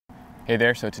Hey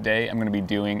there, so today I'm going to be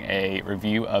doing a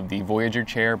review of the Voyager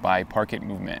chair by PARKIT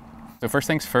Movement. So first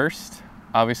things first,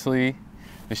 obviously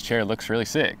this chair looks really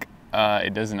sick.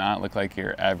 It does not look like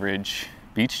your average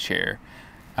beach chair.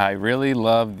 I really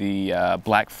love the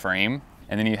black frame,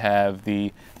 and then you have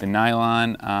the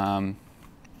nylon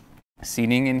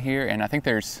seating in here, and I think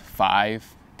there's 5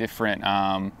 different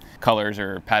colors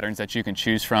or patterns that you can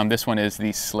choose from. This one is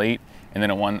the slate, and then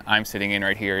the one I'm sitting in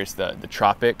right here is the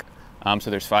tropic.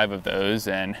 So there's 5 of those,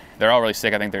 and they're all really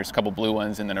sick. I think there's a couple blue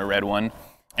ones and then a red one.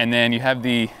 And then you have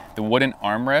the wooden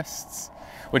armrests,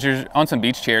 which is on some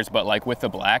beach chairs, but like with the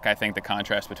black, I think the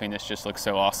contrast between this just looks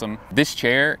so awesome. This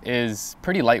chair is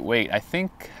pretty lightweight. I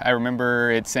think I remember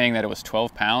it saying that it was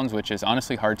 12 pounds, which is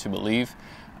honestly hard to believe.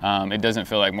 It doesn't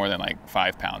feel like more than like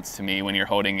 5 pounds to me when you're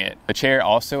holding it. The chair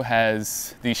also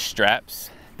has these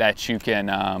straps that you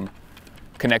can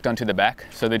connect onto the back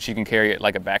so that you can carry it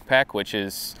like a backpack, which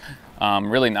is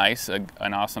really nice,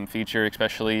 an awesome feature,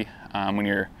 especially when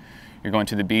you're going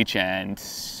to the beach and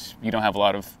you don't have a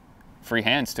lot of free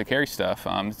hands to carry stuff.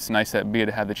 It's nice to be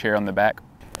able to have the chair on the back.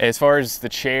 As far as the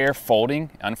chair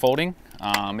unfolding,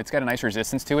 it's got a nice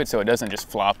resistance to it, so it doesn't just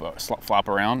flop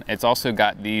around. It's also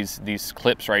got these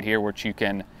clips right here which you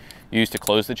can use to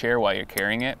close the chair while you're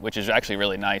carrying it, which is actually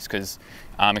really nice because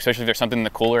especially if there's something in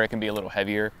the cooler, it can be a little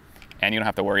heavier and you don't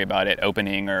have to worry about it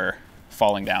opening or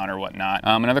falling down or whatnot.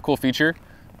 Another cool feature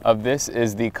of this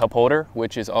is the cup holder,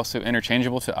 which is also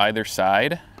interchangeable to either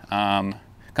side.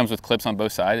 Comes with clips on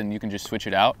both sides and you can just switch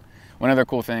it out. One other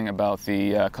cool thing about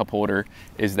the cup holder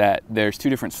is that there's 2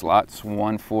 different slots,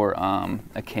 one for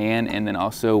a can and then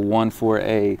also one for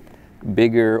a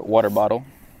bigger water bottle,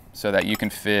 so that you can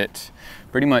fit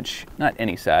pretty much, not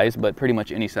any size, but pretty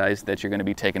much any size that you're gonna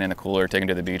be taking in the cooler, taking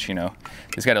to the beach, you know.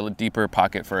 It's got a deeper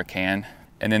pocket for a can.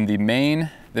 And then the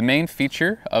main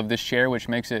feature of this chair, which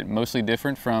makes it mostly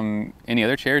different from any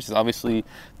other chairs, is obviously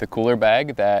the cooler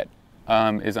bag that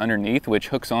is underneath, which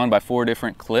hooks on by 4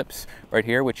 different clips right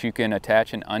here, which you can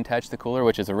attach and unattach the cooler,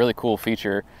 which is a really cool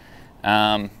feature.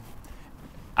 I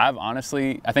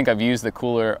think I've used the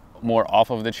cooler more off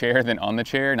of the chair than on the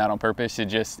chair, not on purpose.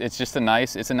 It's just a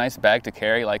nice bag to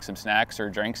carry like some snacks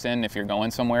or drinks in if you're going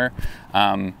somewhere.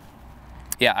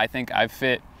 Yeah, I think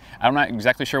I'm not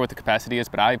exactly sure what the capacity is,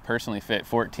 but I personally fit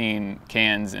 14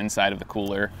 cans inside of the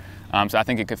cooler. So I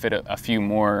think it could fit a few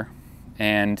more.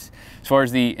 And as far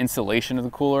as the installation of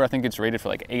the cooler, I think it's rated for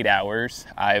like 8 hours.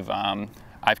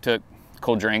 I've took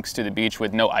cold drinks to the beach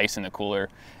with no ice in the cooler,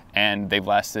 and they've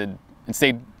lasted and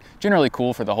stayed generally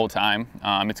cool for the whole time.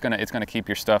 It's gonna keep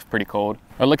your stuff pretty cold.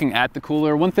 Looking at the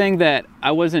cooler, one thing that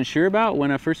I wasn't sure about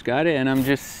when I first got it, and I'm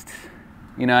just,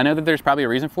 you know, I know that there's probably a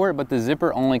reason for it, but the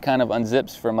zipper only kind of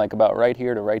unzips from like about right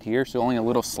here to right here, so only a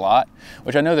little slot,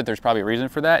 which I know that there's probably a reason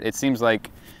for that. It seems like,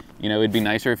 you know, it'd be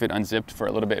nicer if it unzipped for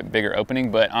a little bit bigger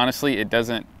opening, but honestly, it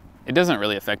doesn't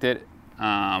really affect it.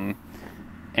 And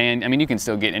I mean, you can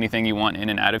still get anything you want in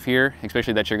and out of here,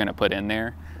 especially that you're gonna put in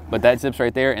there. But that zips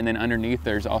right there, and then underneath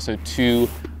there's also 2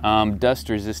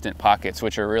 dust-resistant pockets,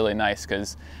 which are really nice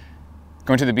because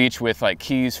going to the beach with like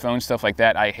keys, phones, stuff like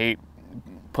that, I hate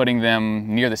putting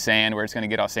them near the sand where it's gonna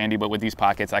get all sandy, but with these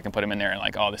pockets, I can put them in there and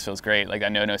like, oh, this feels great. Like I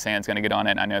know no sand's gonna get on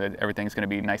it. I know that everything's gonna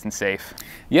be nice and safe.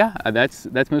 Yeah, that's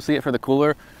mostly it for the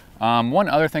cooler. One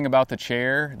other thing about the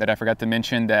chair that I forgot to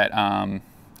mention that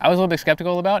I was a little bit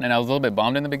skeptical about, and I was a little bit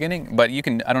bummed in the beginning, but I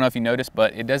don't know if you noticed,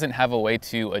 but it doesn't have a way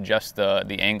to adjust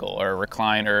the angle or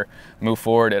recline or move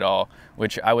forward at all,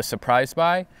 which I was surprised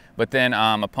by. But then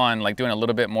upon like doing a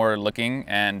little bit more looking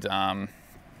and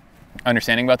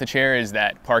understanding about the chair, is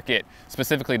that PARKIT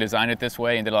specifically designed it this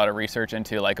way and did a lot of research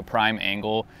into like a prime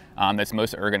angle that's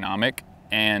most ergonomic.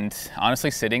 And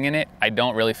honestly, sitting in it, I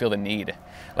don't really feel the need.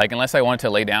 Like unless I wanted to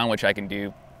lay down, which I can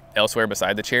do elsewhere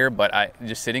beside the chair, but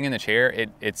just sitting in the chair,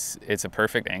 it's a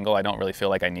perfect angle. I don't really feel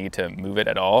like I need to move it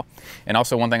at all. And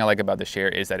also one thing I like about this chair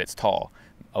is that it's tall.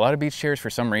 A lot of beach chairs for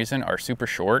some reason are super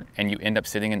short and you end up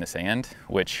sitting in the sand,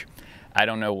 which I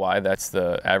don't know why that's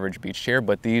the average beach chair,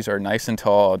 but these are nice and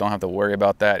tall. I don't have to worry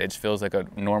about that. It feels like a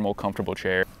normal, comfortable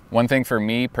chair. One thing for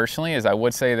me personally is I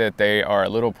would say that they are a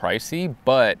little pricey,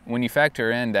 but when you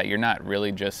factor in that you're not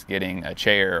really just getting a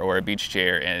chair or a beach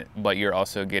chair, but you're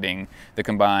also getting the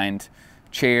combined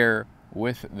chair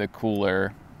with the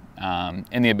cooler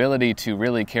and the ability to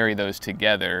really carry those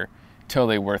together,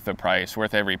 totally worth the price,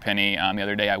 worth every penny. The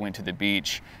other day I went to the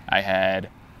beach, I had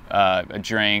a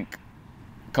drink,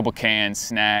 a couple cans,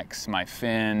 snacks, my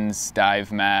fins,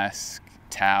 dive mask,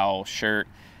 towel, shirt,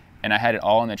 and I had it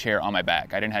all in the chair on my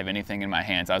back. I didn't have anything in my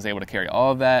hands. I was able to carry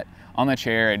all of that on the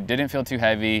chair. It didn't feel too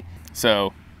heavy.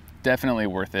 So definitely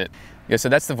worth it. Yeah, so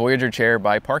that's the Voyager chair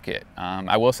by PARKIT.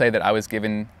 I will say that I was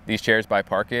given these chairs by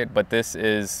PARKIT, but this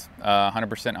is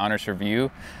 100% honest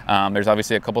review. There's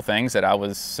obviously a couple things that I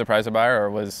was surprised by or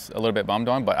was a little bit bummed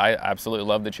on, but I absolutely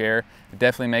love the chair. It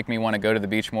definitely make me want to go to the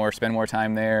beach more, spend more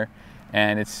time there,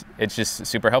 and it's just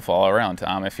super helpful all around.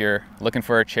 If you're looking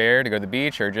for a chair to go to the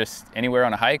beach or just anywhere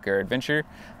on a hike or adventure,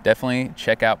 definitely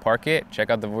check out PARKIT, check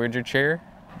out the Voyager chair.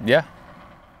 Yeah.